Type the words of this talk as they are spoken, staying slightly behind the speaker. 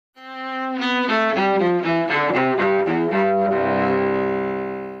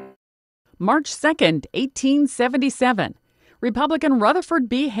March 2nd, 1877. Republican Rutherford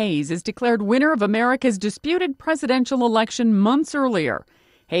B. Hayes is declared winner of America's disputed presidential election months earlier.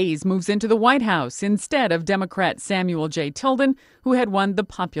 Hayes moves into the White House instead of Democrat Samuel J. Tilden, who had won the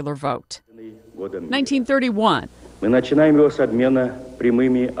popular vote. 1931.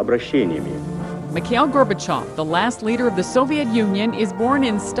 Mikhail Gorbachev, the last leader of the Soviet Union, is born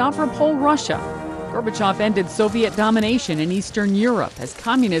in Stavropol, Russia. Gorbachev ended Soviet domination in Eastern Europe as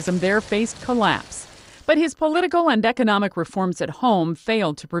communism there faced collapse. But his political and economic reforms at home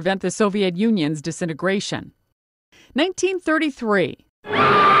failed to prevent the Soviet Union's disintegration. 1933.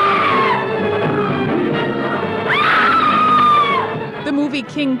 The movie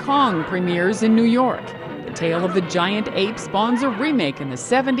King Kong premieres in New York. The tale of the giant ape spawns a remake in the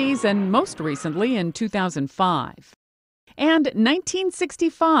 70s and most recently in 2005. And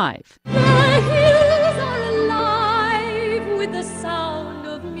 1965. The hills are alive with the sound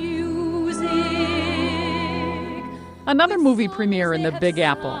of music. Another movie premiere in the Big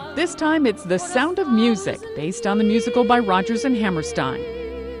Apple. This time it's The Sound of Music, based on the musical by Rodgers and Hammerstein.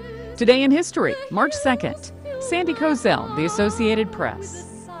 Today in History, March 2nd. Sandy Kozel, The Associated Press.